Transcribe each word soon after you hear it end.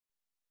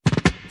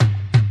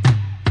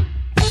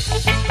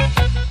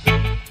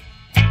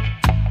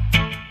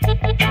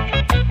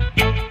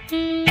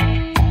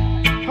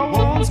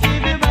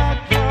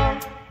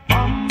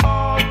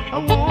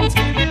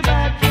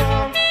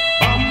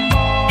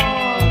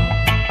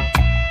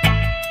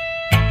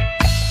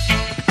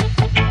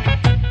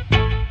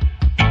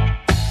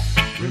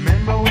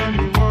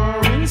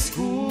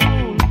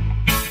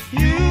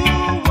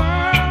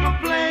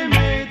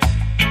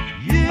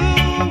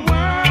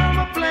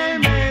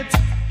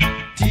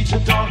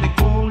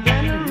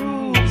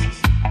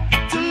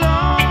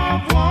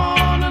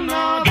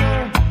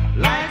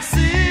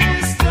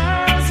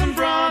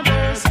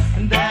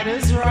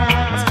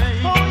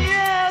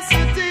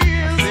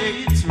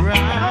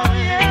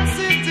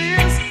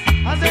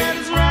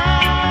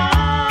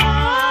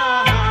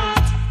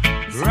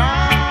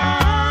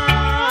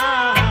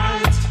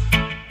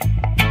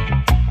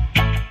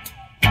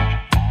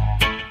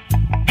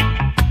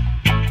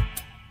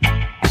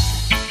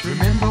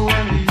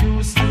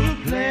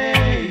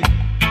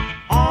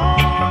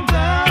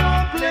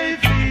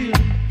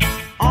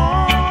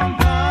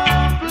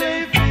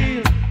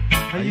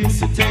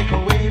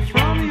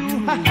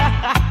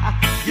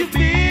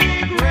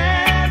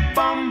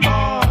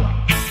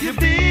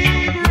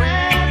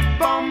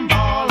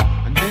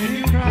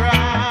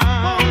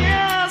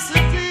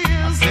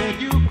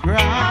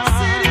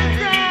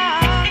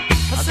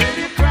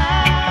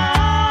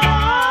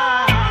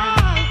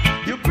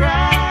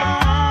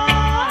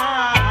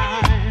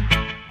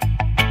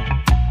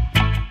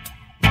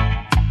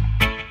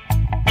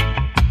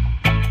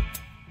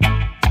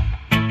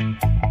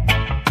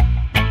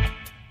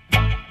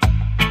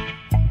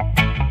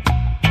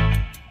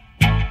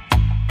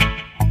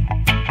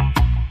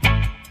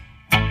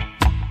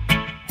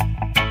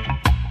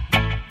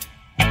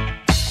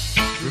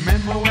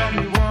Remember when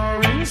we were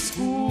in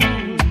school?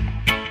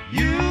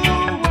 You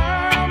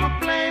were my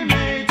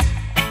playmate.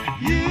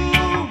 You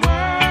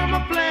were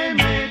my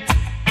playmate.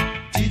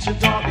 Teacher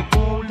taught the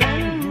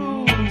golden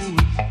rules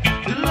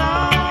to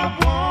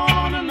love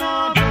one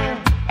another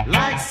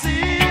like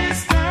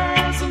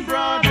sisters and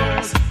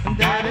brothers, and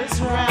that is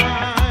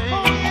right.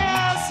 Oh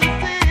yes,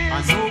 it is.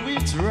 I know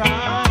it's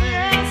right. Oh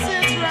yes,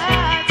 it's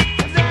right.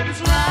 And that is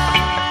right.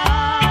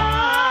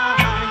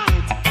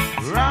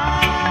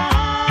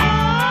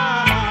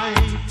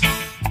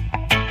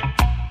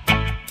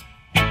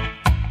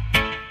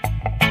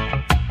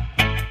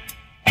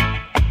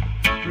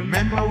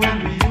 Remember when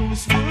we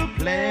used to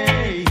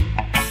play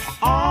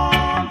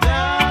on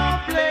the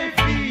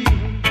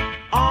playfield,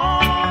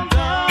 on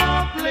the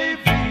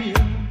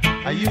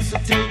playfield? I used to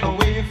take